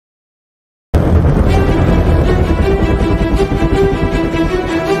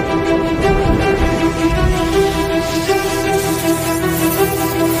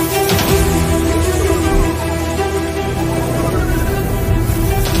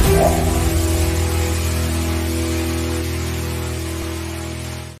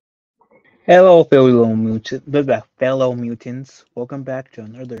Hello, fellow mutants. Welcome back to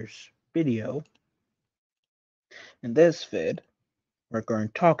another video. In this vid, we're going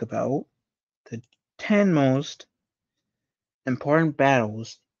to talk about the 10 most important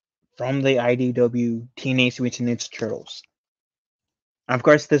battles from the IDW Teenage Mutant Ninja Turtles. Of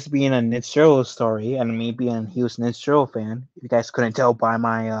course, this being a Ninja Turtles story, and me being a huge Ninja Turtle fan, if you guys couldn't tell by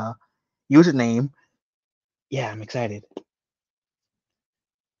my username, yeah, I'm excited.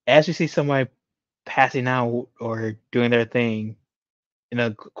 As you see somebody passing out or doing their thing in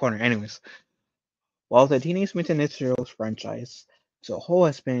a corner, anyways. While the Teenage Mutant Ninja Turtles franchise as a whole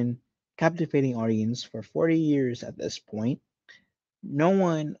has been captivating audience for 40 years at this point, no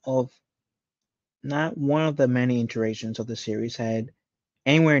one of not one of the many iterations of the series had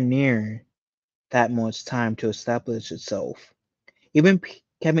anywhere near that much time to establish itself. Even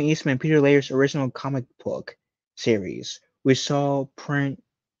Kevin Eastman and Peter Layer's original comic book series, which saw print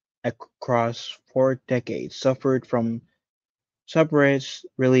across 4 decades, suffered from separate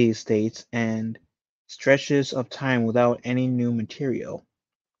release dates and stretches of time without any new material.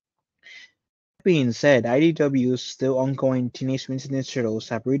 That being said, IDW's still ongoing Teenage Mutant Ninja Turtles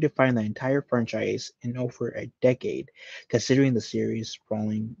have redefined the entire franchise in over a decade. Considering the series'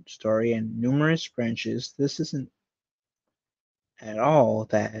 sprawling story and numerous branches, this isn't at all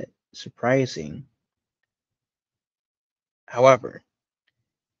that surprising. However,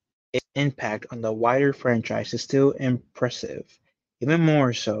 its impact on the wider franchise is still impressive. Even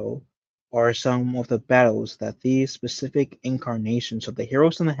more so are some of the battles that these specific incarnations of the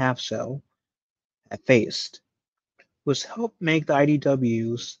heroes in the half shell have faced, which helped make the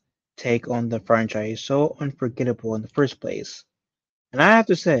IDW's take on the franchise so unforgettable in the first place. And I have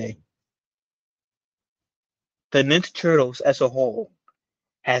to say, the Ninja Turtles as a whole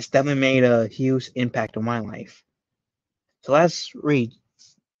has definitely made a huge impact on my life. So let's read.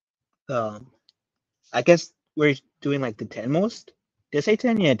 Um, I guess we're doing like the 10 most. Did I say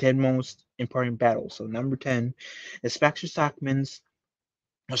 10? Yeah, 10 most important battles. So number 10 is Baxter Stockman's,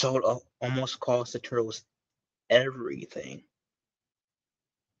 which almost calls the Turtles everything.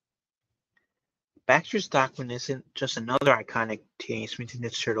 Baxter Stockman isn't just another iconic Teenage Mutant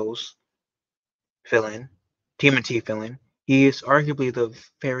Ninja Turtles villain, TMNT villain. He is arguably the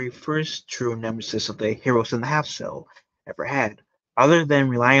very first true nemesis of the heroes in the half cell ever had. Other than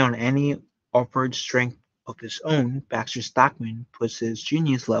relying on any offered strength of his own, Baxter Stockman puts his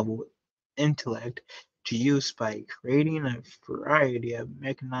genius level intellect to use by creating a variety of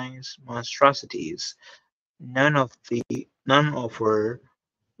mechanized monstrosities. None of were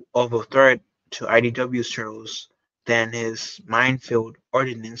of a threat to IDW's turtles than his minefield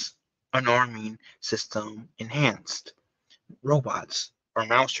ordnance unarming system enhanced robots or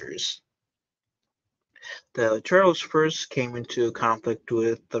mousers. The turtles first came into conflict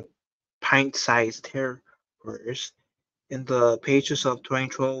with the pint-sized terrors in the pages of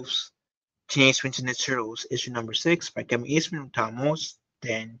 2012's Teenage Mutant Ninja Turtles issue number 6 by Kevin Eastman, Tom Moss,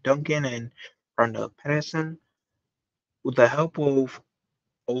 Dan Duncan, and Rhonda Patterson. With the help of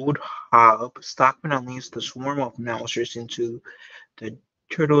Old Hob, Stockman unleashed a swarm of mousers into the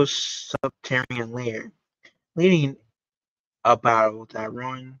turtle's subterranean lair, leading a battle that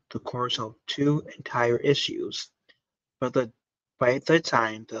ran the course of 2 entire issues. By the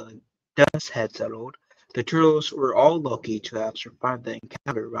time the dust had settled, the turtles were all lucky to have survived the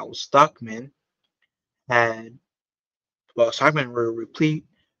encounter, had while Stockman were replete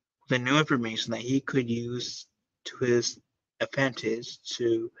with the new information that he could use to his advantage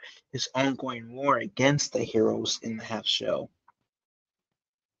to his ongoing war against the heroes in the half shell.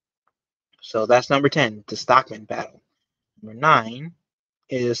 So that's number 10, the Stockman battle. Number 9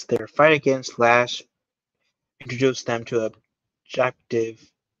 is their fight against Flash introduced them to objective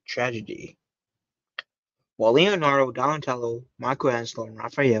tragedy. While Leonardo, Donatello, Michelangelo, and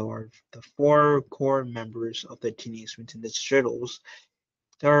Raphael are the 4 core members of the Teenage Mutant Ninja Turtles,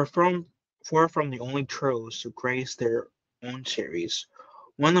 there are 4 from the only turtles to grace their own series.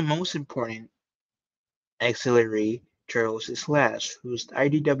 One of the most important auxiliary turtles is Flash, whose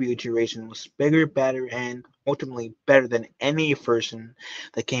IDW iteration was bigger, better, and ultimately better than any version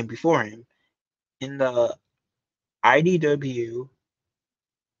that came before him. In the IDW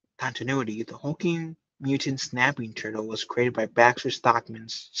continuity, the hulking mutant snapping turtle was created by Baxter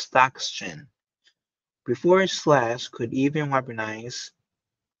Stockman's Stockton. Before Slash could even be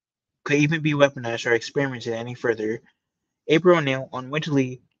weaponized or experimented any further, April O'Neil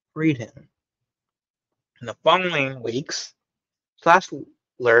unwittingly freed him. In the following weeks, Slash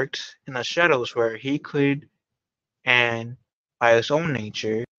lurked in the shadows where he could, and by his own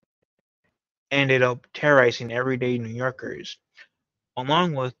nature, ended up terrorizing everyday New Yorkers.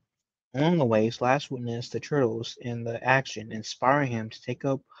 Along with Along the way, Slash witnessed the Turtles in the action, inspiring him to take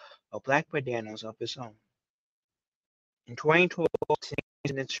up a Black Bananas of his own. In 2012, Teenage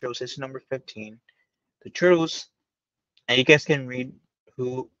Mutant Ninja Turtles issue number 15, the Turtles, and you guys can read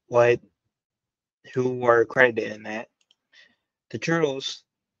who were credited in that. The Turtles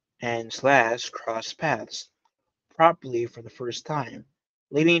and Slash cross paths, properly for the first time,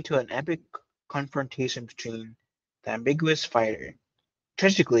 leading to an epic confrontation between the ambiguous fighter.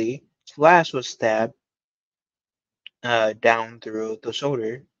 Tragically, Slash was stabbed down through the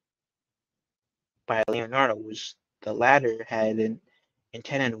shoulder by Leonardo, which the latter hadn't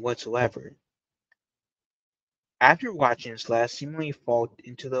intended whatsoever. After watching Slash seemingly fall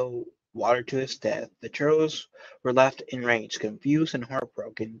into the water to his death, the Turtles were left enraged, confused, and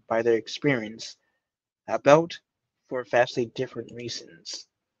heartbroken by their experience, about for vastly different reasons.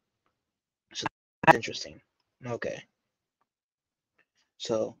 So that's interesting. Okay.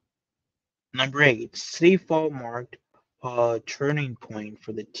 So, number 8, City Fall marked a turning point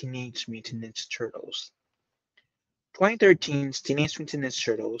for the Teenage Mutant Ninja Turtles. 2013's Teenage Mutant Ninja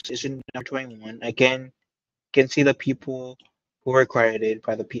Turtles, issue number 21, again, you can see the people who were credited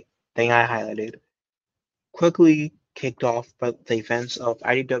by the thing I highlighted, quickly kicked off by the events of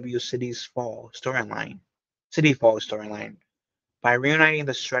IDW City Fall storyline, by reuniting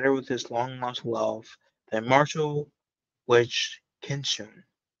the Shredder with his long-lost love, the immortal witch Kitsune.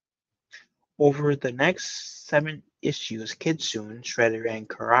 Over the next 7 issues, Kitsune, Shredder, and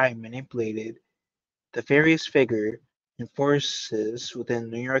Karai manipulated the various figures and forces within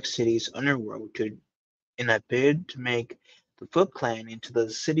New York City's underworld in a bid to make the Foot Clan into the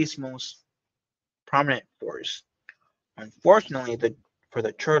city's most prominent force. Unfortunately for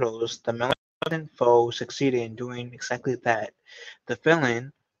the Turtles, the malevolent foe succeeded in doing exactly that. The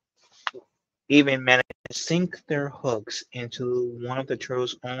villain even managed to sink their hooks into one of the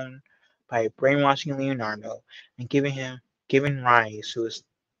Turtles' own by brainwashing Leonardo and giving rise to his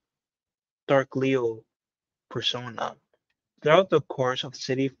Dark Leo persona. Throughout the course of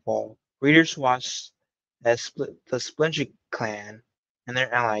City Fall, readers watched as the Splinter Clan and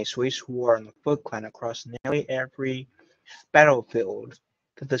their allies waged war on the Foot Clan across nearly every battlefield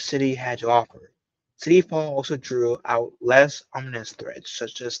that the city had to offer. City Fall also drew out less ominous threats,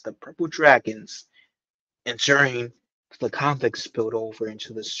 such as the Purple Dragons, ensuring that the conflict spilled over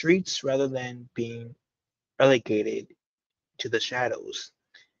into the streets rather than being relegated to the shadows.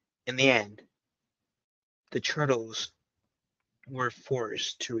 In the end, the Turtles were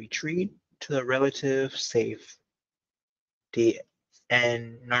forced to retreat to the relative safety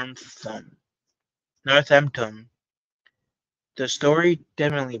and Northampton. The story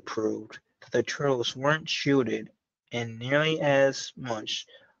definitely proved that the Turtles weren't shielded in nearly as much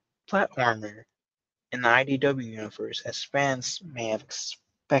plot armor in the IDW universe as fans may have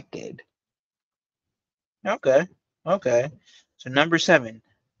expected. Okay, okay. So number 7,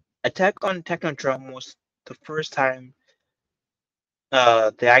 Attack on Technodrome was the first time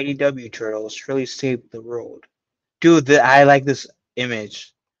the IDW Turtles really saved the world. Dude, I like this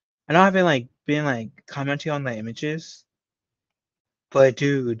image. I know I've been commenting on the images, but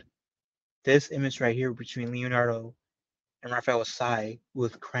dude, this image right here between Leonardo and Raphael Sai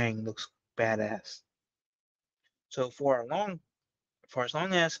with Krang looks badass. So for as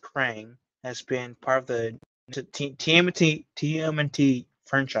long as Krang has been part of the TMNT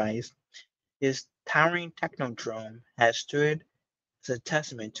franchise, his towering Technodrome has stood as a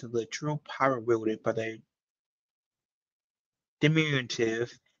testament to the true power wielded by the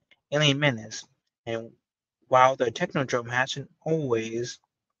diminutive alien menace. And while the Technodrome hasn't always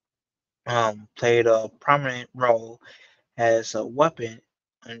played a prominent role as a weapon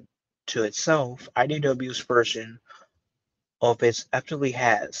unto itself, IDW's version of it absolutely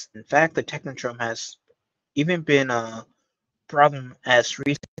has. In fact, the Technodrome has even been a problem as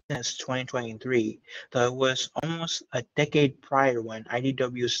recent as 2023, though it was almost a decade prior when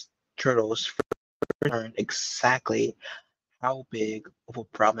IDW's Turtles first learned exactly how big of a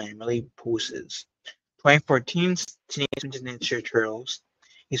problem it really poses. 2014's Teenage Mutant Ninja Turtles,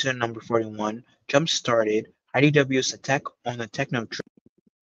 issue number 41, jump-started IDW's attack on the Technodrome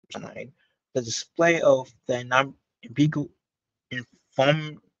line. The display of the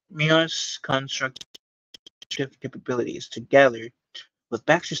infamous constructive capabilities, together with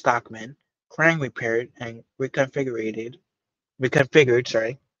Baxter Stockman, Krang repaired and reconfigured,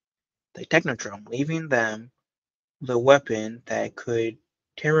 the Technodrome, leaving them the weapon that could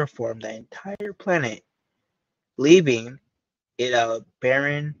terraform the entire planet, leaving it a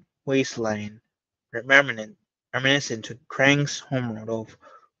barren wasteland reminiscent to Krang's homeworld of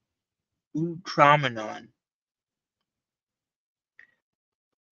Ultramanon.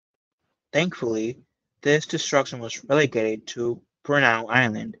 Thankfully, this destruction was relegated to Burnout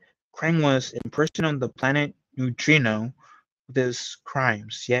Island. Krang was imprisoned on the planet Neutrino with his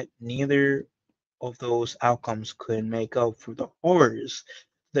crimes, yet neither of those outcomes could make up for the horrors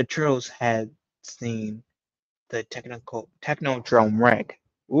the Turtles had seen the Technodrome wreck.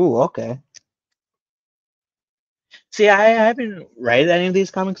 Ooh, okay. See, I haven't read any of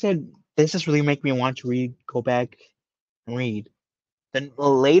these comics yet. This just really make me want to go back and read. The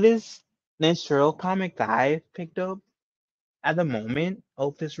latest Ninja Turtle comic that I picked up at the moment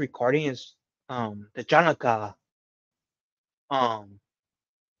of this recording is the Janaka um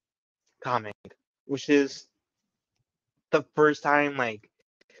comic, which is the first time like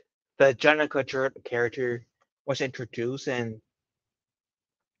the Janaka character was introduced and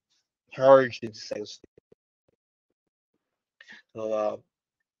her origin says so,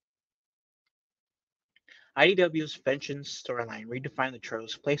 IDW's Vengeance storyline redefined the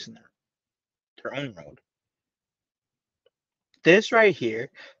Turtles' place in their own world. This right here,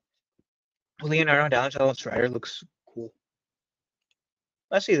 Leonardo Donatello's Rider looks cool.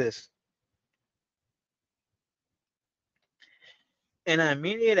 Let's see this. In an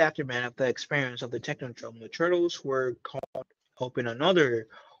immediate aftermath of the experience of the Technodrome, the Turtles were called open another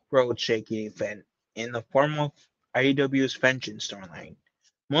world-shaking event in the form of IDW's Vengeance storyline.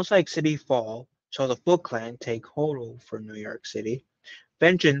 Most like City Fall saw the Foot Clan take hold over New York City.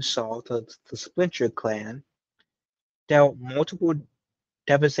 Vengeance saw the Splinter Clan dealt multiple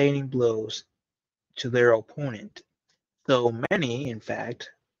devastating blows to their opponent, so many, in fact,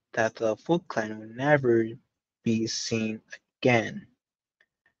 that the Foot Clan would never be seen again.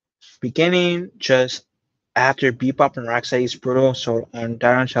 Beginning just after Bebop and Rocksteady's brutal assault on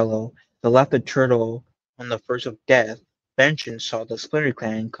Donatello that left the turtle on the verge of death, Vengeance saw the Splinter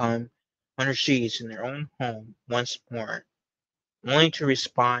Clan come under siege in their own home once more, only to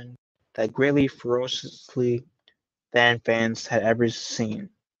respond that greatly ferociously than fans had ever seen.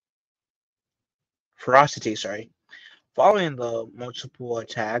 Ferocity, sorry. Following the multiple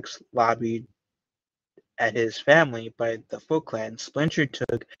attacks lobbied at his family by the Foot Clan, Splinter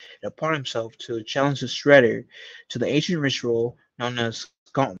took it upon himself to challenge the Shredder to the ancient ritual known as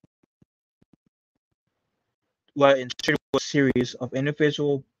Gauntlet, what ensued a series of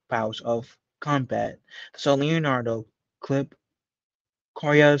individual bouts of combat. So Leonardo clipped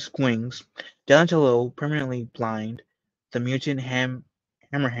Korya's wings, Donatello permanently blind, the mutant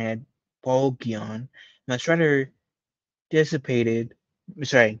hammerhead Bolgion, and the Shredder dissipated,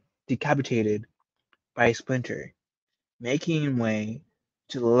 decapitated by Splinter, making way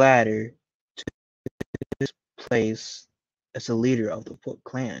to the latter place as the leader of the Foot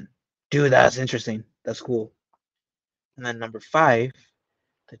Clan. Dude, that's interesting. That's cool. And then number 5,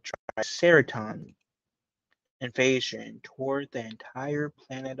 the Triceratops invasion tore the entire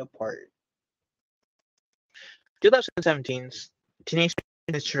planet apart. 2017's Teenage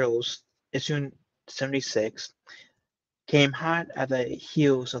Mutant Ninja Turtles issue 76 came hot at the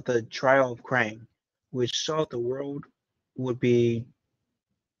heels of the trial of Krang, which saw the world would be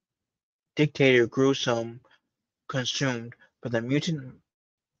dictator gruesome consumed by the mutant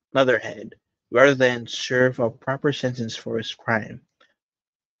Leatherhead, rather than serve a proper sentence for his crime.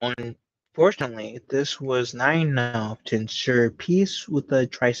 Unfortunately, this was not enough to ensure peace with the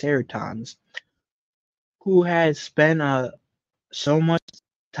Triceratons, who had spent so much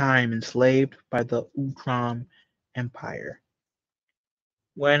time enslaved by the Utrom Empire.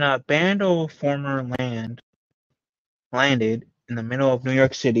 When a band of former landed in the middle of New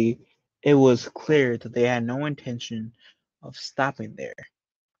York City, it was clear that they had no intention of stopping there.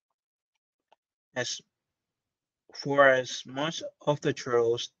 As for as much of the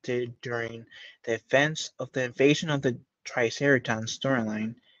Turtles did during the events of the invasion of the Triceratons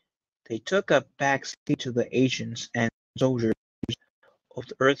storyline, they took a backseat to the agents and soldiers of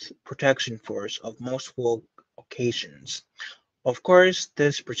the Earth Protection Force on multiple occasions. Of course,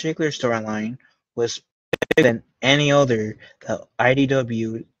 this particular storyline was bigger than any other that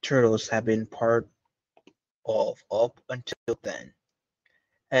IDW Turtles have been part of up until then,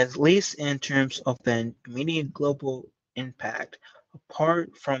 at least in terms of the immediate global impact,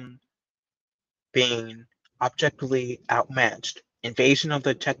 apart from being objectively outmatched. Invasion of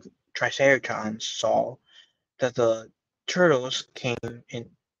the Triceratons saw that the Turtles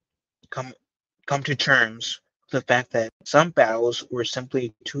come come to terms with the fact that some battles were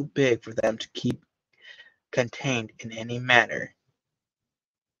simply too big for them to keep contained in any manner.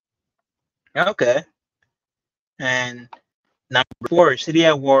 Okay. And number 4, City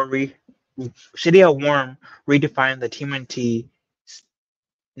of Worm redefined the TMNT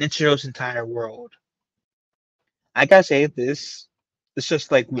Ninja's entire world. I gotta say this. It's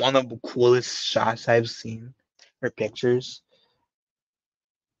just like one of the coolest shots I've seen or pictures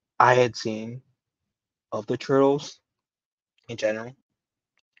I had seen of the turtles in general.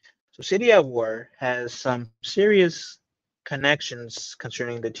 So City of War has some serious connections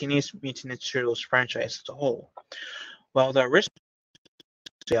concerning the Teenage Mutant Ninja Turtles franchise as a whole. While the original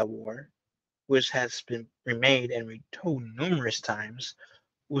City of War, which has been remade and retold numerous times,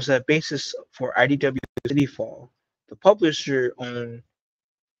 was a basis for IDW City Fall, the publisher owned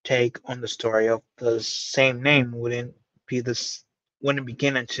take on the story of the same name wouldn't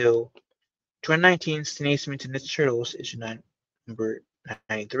begin until 2019's Teenage Mutant Ninja Turtles issue number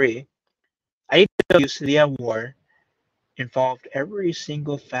 93. IDW City of War involved every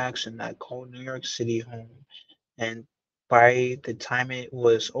single faction that called New York City home, and by the time it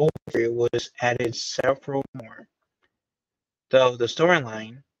was over, it was added several more. Though the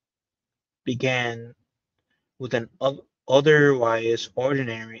storyline began with an otherwise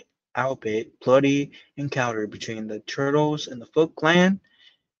ordinary, albeit bloody, encounter between the Turtles and the Foot Clan,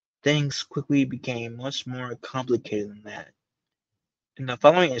 things quickly became much more complicated than that. In the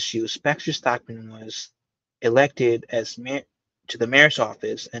following issue, Spectre Stockman was elected as mayor to the mayor's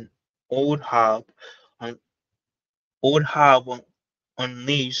office, and Old Hob, un, Old Hob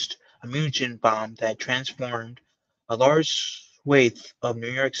unleashed a mutant bomb that transformed a large swathe of New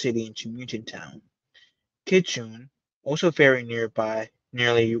York City into Mutant Town. Kitsune, also very nearby,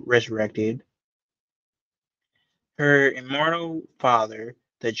 nearly resurrected her immortal father,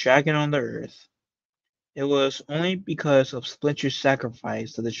 the dragon on the earth. It was only because of Splinter's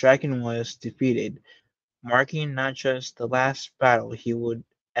sacrifice that the dragon was defeated, marking not just the last battle he would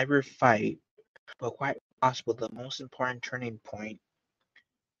ever fight, but quite possibly the most important turning point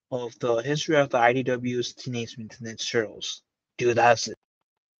of the history of the IDW's Teenage Mutant Ninja Turtles. Dude, that's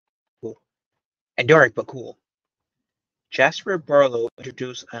cool. And dark, but cool. Jasper Barlow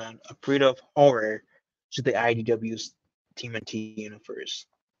introduced a breed of horror to the IDW's TMNT universe.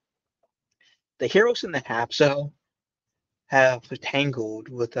 The heroes in the Hapso have tangled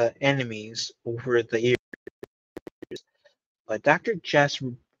with the enemies over the years, but Dr.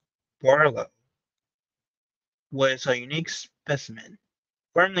 Jasper Barlow was a unique specimen.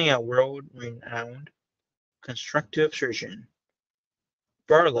 Formerly a world-renowned constructive surgeon,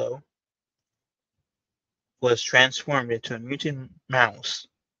 Barlow was transformed into a mutant mouse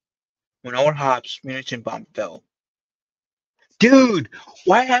when Old Hop's mutant bomb fell. Dude,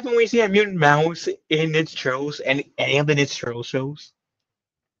 why haven't we seen a mutant mouse in its shows and any of the Ninja Turtle shows?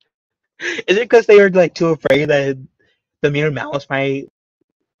 Is it because they were like too afraid that the mutant mouse might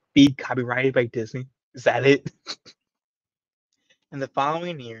be copyrighted by Disney? Is that it? In the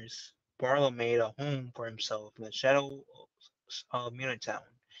following years, Barlow made a home for himself in the shadows of Mutant Town,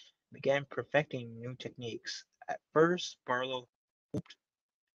 and began perfecting new techniques. At first, Barlow hoped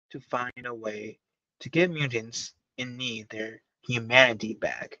to find a way to give mutants in need their humanity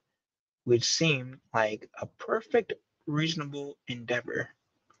back, which seemed like a perfect, reasonable endeavor.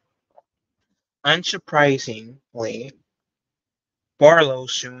 Unsurprisingly, Barlow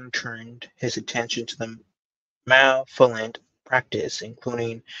soon turned his attention to the malevolent practice,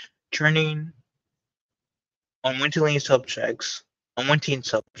 including turning unwitting subjects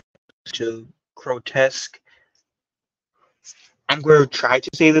to grotesque, I'm going to try to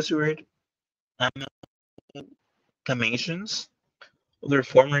say this word, amalgamations of their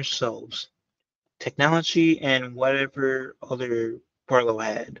former selves, technology, and whatever other Barlow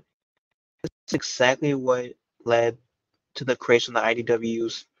had. This is exactly what led to the creation of the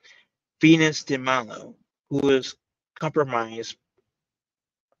IDW's Venus de Malo, who was compromised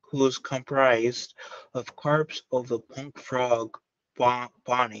who was comprised of corpse of the punk frog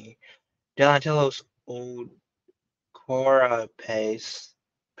Bonnie, Donatello's old pace,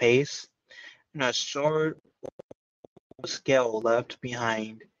 and a sword scale left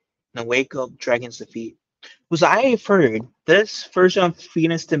behind in the wake of Dragon's defeat. Was I have heard this version of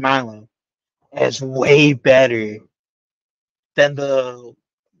Venus de Milo is way better than the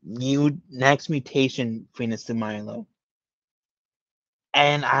new next mutation Venus de Milo.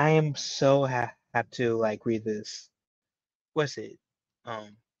 And I am so have to like read this. What's it? I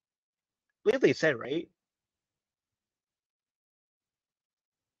believe they said right.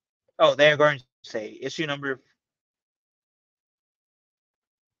 Oh, they are going to say issue number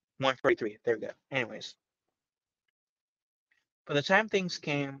 143. There we go. Anyways, by the time things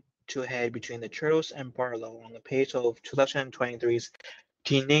came to a head between the Turtles and Barlow on the page of 2023's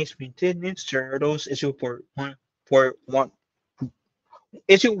Teenage Mutant Ninja Turtles issue 413.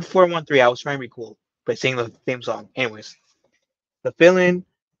 I was trying to be cool by singing the theme song. Anyways, the villain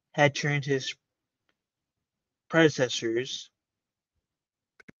had turned his predecessors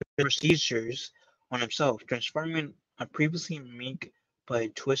procedures on himself, transforming a previously meek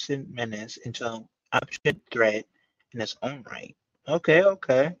but twisted menace into an abject threat in its own right. Okay,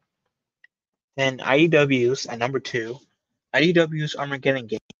 okay. And IDW's at number 2, IDW's Armageddon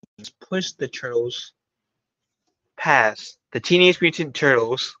games pushed the Turtles past the Teenage Mutant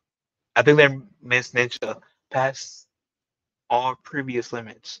Turtles. I think they're Miss Ninja past all previous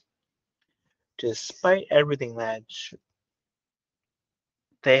limits. Despite everything that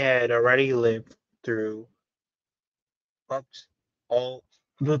they had already lived through, up all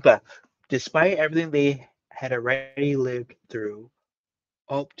despite everything they had already lived through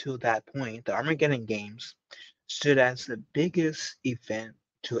up to that point, the Armageddon games stood as the biggest event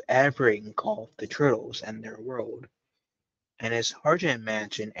to ever engulf the Turtles and their world, and it's hard to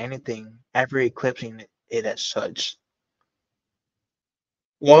imagine anything ever eclipsing it as such.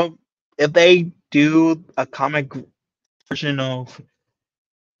 Well, if they do a comic version of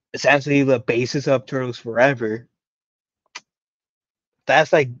essentially the basis of Turtles Forever,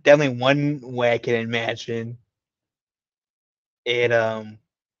 that's like definitely one way I can imagine it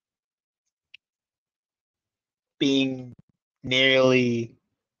being nearly,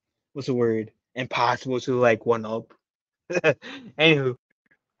 what's the word, impossible to like one up. Anywho,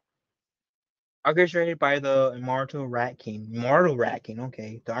 orchestrated by the Immortal Rat King,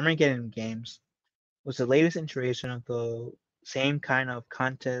 okay, the Armageddon games was the latest iteration of the same kind of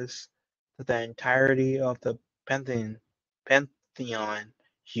contest that the entirety of the Pantheon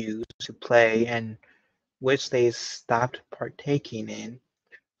used to play and which they stopped partaking in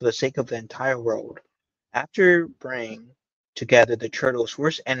for the sake of the entire world. After bringing together the Turtles'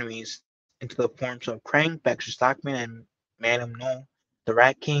 worst enemies into the forms of Krang, Baxter Stockman, and Madame No, the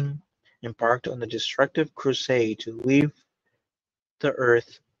Rat King embarked on the destructive crusade to leave the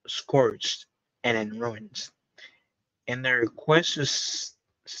Earth scorched and in ruins. In their quest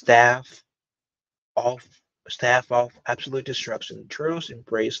to off stave off absolute destruction, the Turtles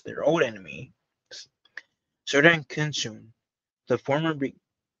embraced their old enemy, Serdan Kunsun, the former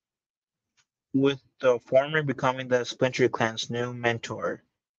with the former becoming the Splinter Clan's new mentor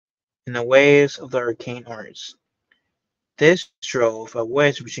in the ways of the arcane arts. This drove a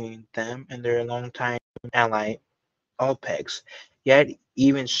wedge between them and their longtime ally, Alpex, yet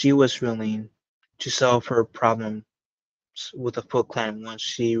even she was willing to solve her problems with the Foot Clan once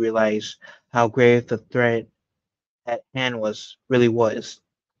she realized how grave the threat at hand really was.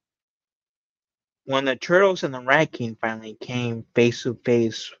 When the Turtles and the Rat King finally came face to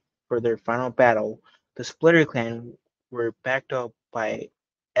face for their final battle, the Splitter Clan were backed up by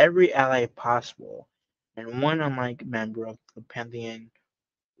every ally possible, and one unlike member of the Pantheon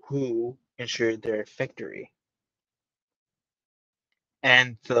who ensured their victory.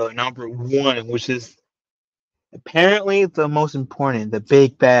 And the number one, which is apparently the most important, the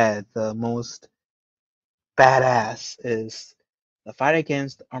big bad, the most badass, is the fight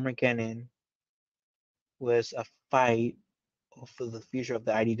against Armageddon was a fight for the future of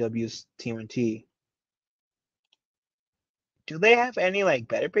the IDW's TMNT. Do they have any like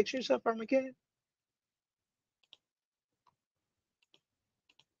better pictures of Armageddon?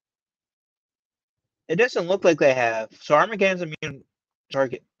 It doesn't look like they have. So Armageddon's a mutant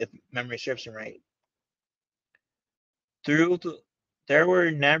target, if memory serves me right. Through the, there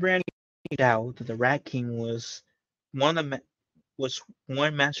were never any doubt that the Rat King was one of the was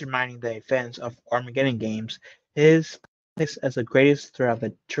one masterminding the events of Armageddon games. His place as the greatest threat of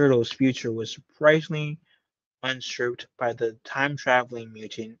the Turtles' future was surprisingly usurped by the time-traveling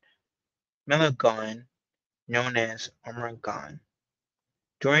mutant Melagon, known as Armagon.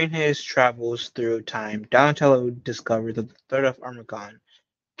 During his travels through time, Donatello discovered the threat of Armagon,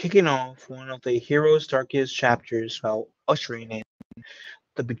 kicking off one of the hero's darkest chapters while ushering in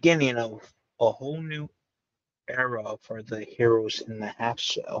the beginning of a whole new era for the heroes in the half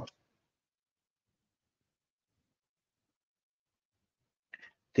shell.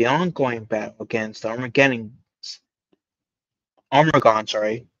 The ongoing battle against Armagon,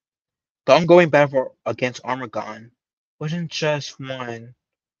 sorry. The ongoing battle against Armagon wasn't just one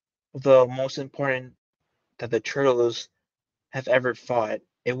of the most important that the Turtles have ever fought.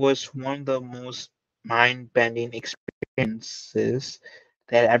 It was one of the most mind-bending experiences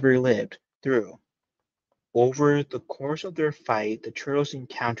they had ever lived through. Over the course of their fight, the Turtles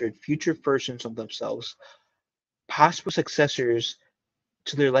encountered future versions of themselves, possible successors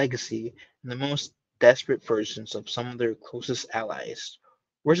to their legacy, and the most desperate versions of some of their closest allies.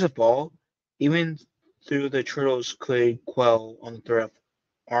 Worst of all, even though the Turtles could quell on the threat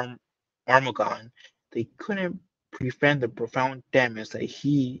of Armagon, they couldn't prevent the profound damage that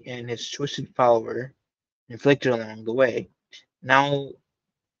he and his twisted follower inflicted along the way. Now,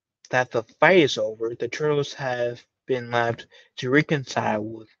 that the fight is over, the turtles have been left to reconcile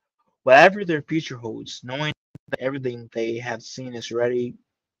with whatever their future holds, knowing that everything they have seen is already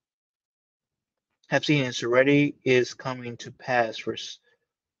is coming to pass for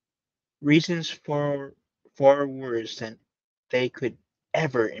reasons far worse than they could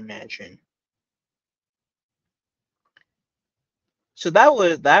ever imagine. So that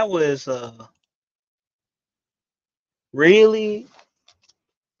was really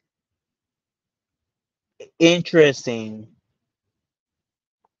interesting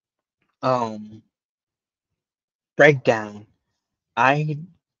um breakdown. I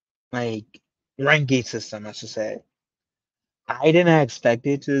like ranking system, I should say. I didn't expect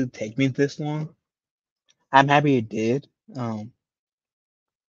it to take me this long. I'm happy it did. Um,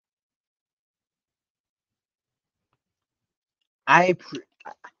 I pr-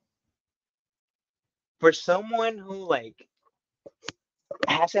 for someone who like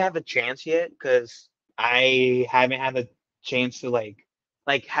hasn't had the chance yet, because I haven't had the chance to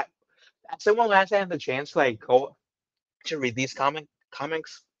like ha- as someone who hasn't had the chance to like go to read these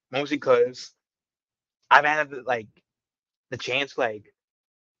comics, mostly because I've had the chance to like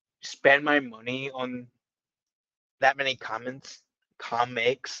spend my money on that many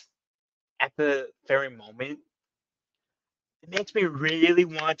comics at the very moment. It makes me really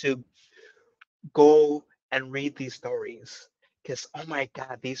want to go and read these stories because oh my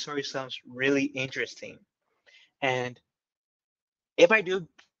god, these stories sounds really interesting. And if I do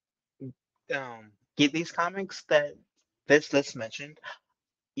get these comics that this list mentioned,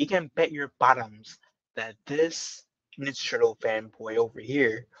 you can bet your bottoms that this Ninja Turtle fanboy over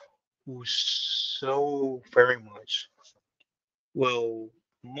here, who so very much will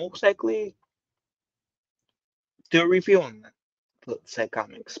most likely do a review on that said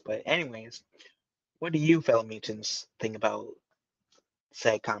comics. But anyways, what do you fellow mutants think about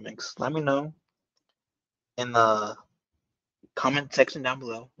said comics? Let me know in the comment section down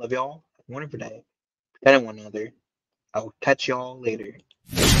below. Love y'all. Have a wonderful day. Better one another. I'll catch y'all later.